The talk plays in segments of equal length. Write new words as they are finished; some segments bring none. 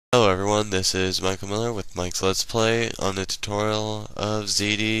Hello everyone, this is Michael Miller with Mike's Let's Play on the tutorial of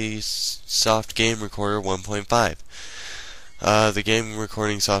ZD Soft Game Recorder 1.5. The game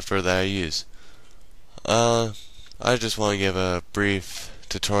recording software that I use. I just want to give a brief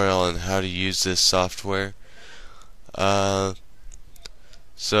tutorial on how to use this software.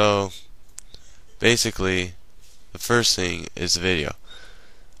 So basically, the first thing is the video.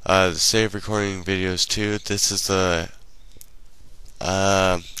 The save recording videos too. This is the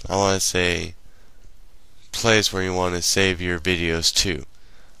I want to say place where you want to save your videos to.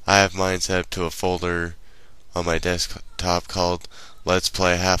 I have mine set up to a folder on my desktop called Let's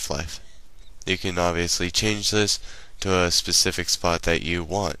Play Half-Life. You can obviously change this to a specific spot that you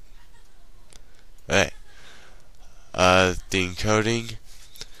want. Okay. The encoding,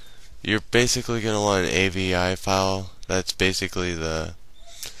 you're basically going to want an AVI file. That's basically the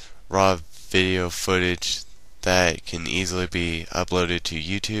raw video footage that can easily be uploaded to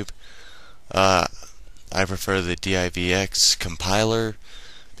YouTube. I prefer the DivX compiler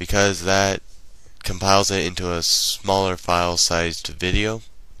because that compiles it into a smaller file sized video.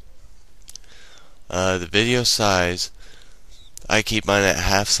 The video size, I keep mine at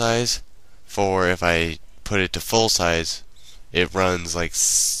half size, for if I put it to full size, it runs like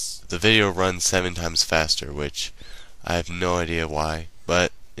the video runs 7 times faster, which I have no idea why,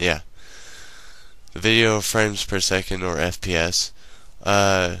 but yeah. The video frames per second, or FPS,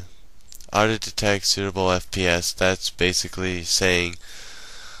 auto detect suitable FPS. That's basically saying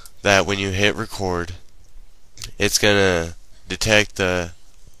that when you hit record, it's gonna detect the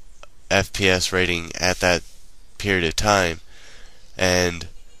FPS rating at that period of time, and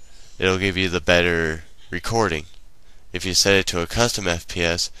it'll give you the better recording. If you set it to a custom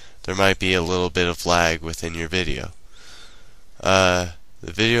FPS, there might be a little bit of lag within your video. The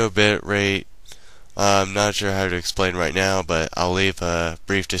video bit rate, I'm not sure how to explain right now, but I'll leave a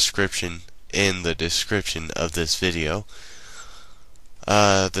brief description in the description of this video.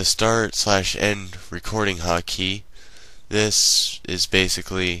 The start/end recording hotkey, this is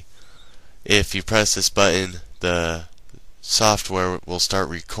basically, if you press this button, the software will start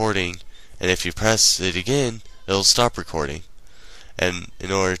recording, and if you press it again, it'll stop recording. And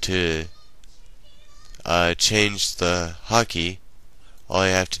in order to change the hotkey, all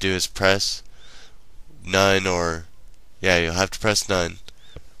you have to do is press none, or you'll have to press none.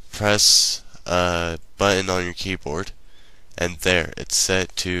 Press a button on your keyboard, and there, it's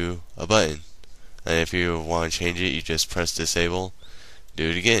set to a button. And if you want to change it, you just press disable, do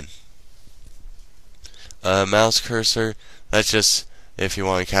it again. Mouse cursor, that's just if you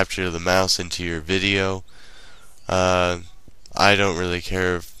want to capture the mouse into your video. I don't really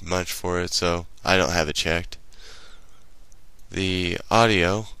care much for it, so I don't have it checked. The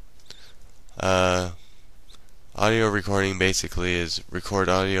audio, audio recording basically is record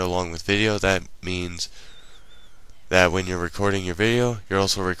audio along with video. That means that when you're recording your video, you're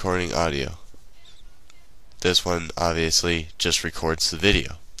also recording audio. This one obviously just records the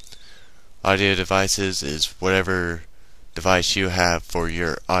video. Audio devices is whatever device you have for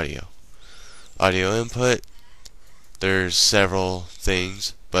your audio. Audio input, there's several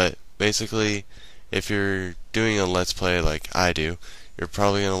things, but basically if you're doing a Let's Play like I do, you're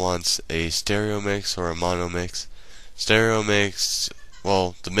probably going to want a stereo mix or a mono mix. Stereo mix,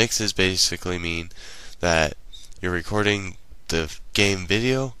 well, the mixes basically mean that you're recording the game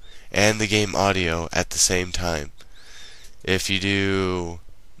video and the game audio at the same time. If you do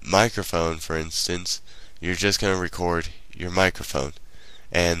microphone, for instance, you're just going to record your microphone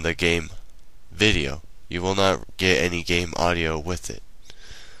and the game video. You will not get any game audio with it.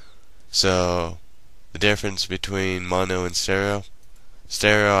 So, the difference between mono and stereo,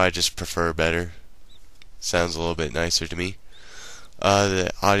 I just prefer better. Sounds a little bit nicer to me.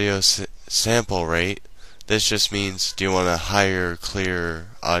 The audio sample rate, this just means, do you want a higher clear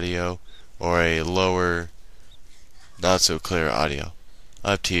audio or a lower not so clear audio?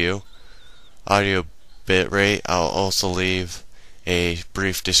 Up to you. Audio bit rate, I'll also leave a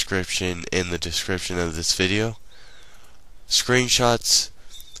brief description in the description of this video. Screenshots,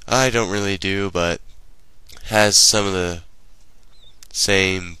 I don't really do, but has some of the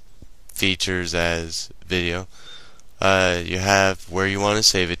same features as video. You have where you want to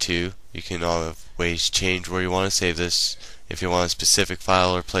save it to. You can always change where you want to save this if you want a specific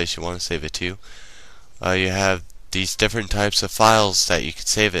file or place you want to save it to. You have these different types of files that you can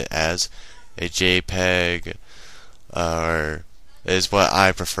save it as. A JPEG, or is what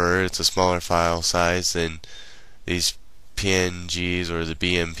I prefer. It's a smaller file size than these PNGs or the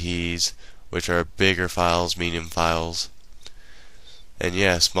BMPs, which are bigger files, medium files. And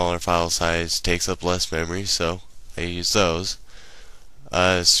yeah, smaller file size takes up less memory, so I use those.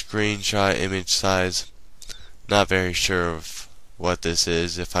 Screenshot image size. Not very sure of what this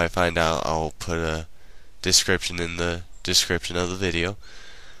is. If I find out, I'll put a description in the description of the video.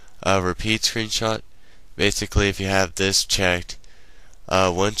 Repeat screenshot. Basically, if you have this checked,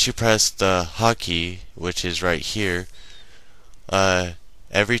 once you press the hotkey, which is right here,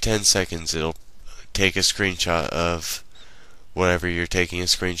 every 10 seconds it'll take a screenshot of whatever you're taking a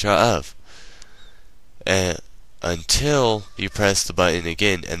screenshot of, and until you press the button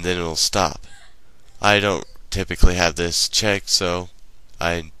again, and then it'll stop. I don't typically have this checked, so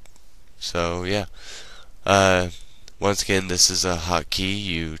yeah. Once again, this is a hotkey.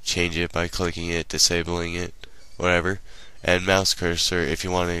 You change it by clicking it, disabling it, whatever. And mouse cursor if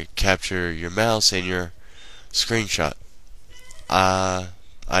you want to capture your mouse in your screenshot. I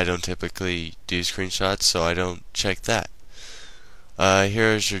don't typically do screenshots, so I don't check that.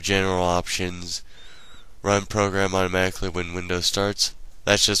 Here's your general options. Run program automatically when Windows starts.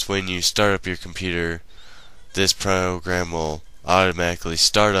 That's just when you start up your computer, this program will automatically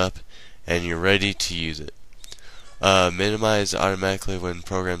start up and you're ready to use it. Minimize automatically when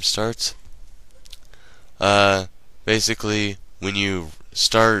program starts. Basically, when you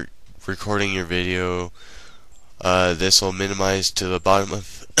start recording your video, this will minimize to the bottom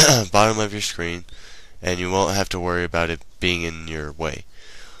of bottom of your screen, and you won't have to worry about it being in your way.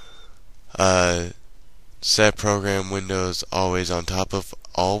 Set program windows always on top of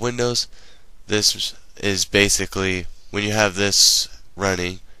all windows. This is basically when you have this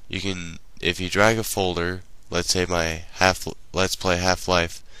running, you can, if you drag a folder, let's say my Let's Play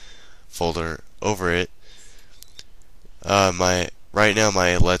Half-Life folder over it. Right now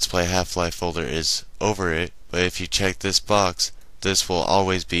my Let's Play Half-Life folder is over it, but if you check this box, this will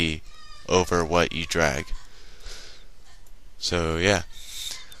always be over what you drag. So yeah.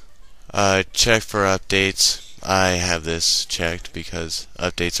 Check for updates. I have this checked because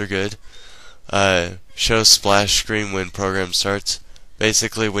updates are good. Show splash screen when program starts.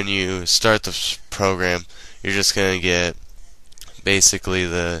 Basically, when you start the program, you're just going to get basically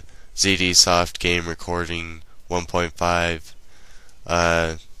the ZD Soft game recording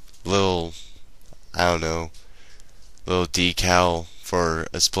 1.5 little, I don't know, little decal for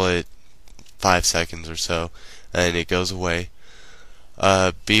a split 5 seconds or so, and it goes away.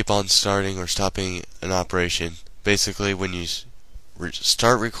 Beep on starting or stopping an operation. Basically, when you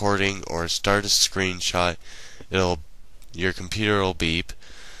start recording or start a screenshot, your computer will beep.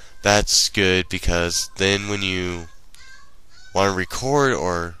 That's good because then when you want to record,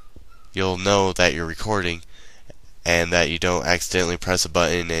 or you'll know that you're recording and that you don't accidentally press a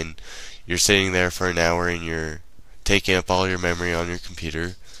button and you're sitting there for an hour and you're taking up all your memory on your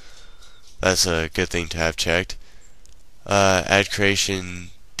computer. That's a good thing to have checked. Add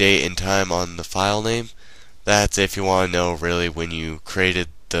creation date and time on the file name. That's if you want to know really when you created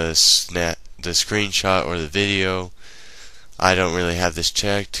the screenshot or the video. I don't really have this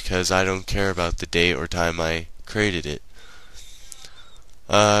checked because I don't care about the date or time I created it.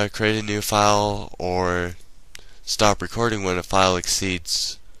 Create a new file or stop recording when a file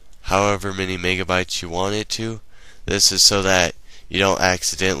exceeds however many megabytes you want it to. This is so that you don't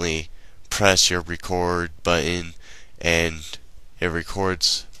accidentally press your record button and it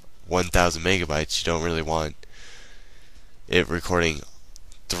records 1000 megabytes. You don't really want it recording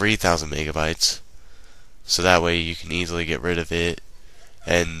 3000 megabytes, so that way you can easily get rid of it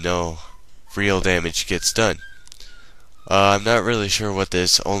and no real damage gets done. I'm not really sure what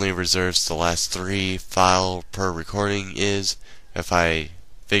this only reserves the last 3 file per recording is. If I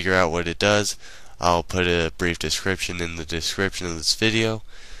figure out what it does, I'll put a brief description in the description of this video.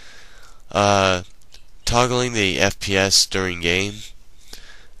 Toggling the FPS during game,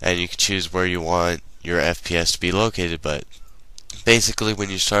 and you can choose where you want your FPS to be located, but basically when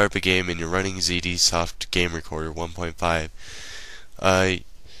you start up a game and you're running ZD Soft Game Recorder 1.5,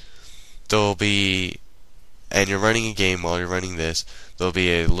 there'll be, and you're running a game while you're running this, there'll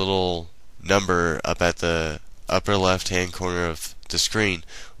be a little number up at the upper left hand corner of the screen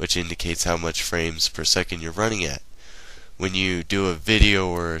which indicates how much frames per second you're running at. When you do a video,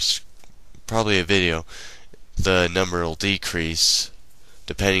 or probably a video, the number will decrease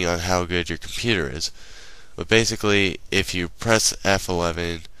depending on how good your computer is. But basically, if you press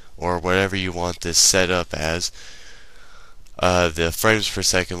F11 or whatever you want this set up as, the frames per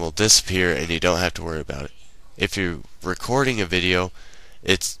second will disappear and you don't have to worry about it. If you're recording a video,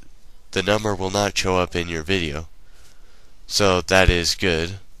 the number will not show up in your video, so that is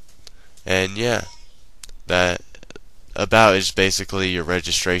good. And yeah, that about is basically your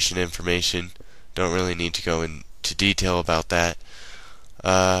registration information. Don't really need to go into detail about that.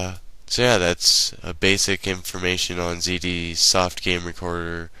 So yeah, that's basic information on ZD Soft Game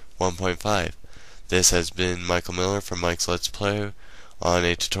Recorder 1.5. This has been Michael Miller from Mike's Let's Play on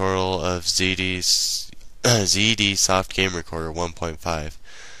a tutorial of ZD Soft Game Recorder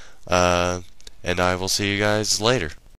 1.5. And I will see you guys later.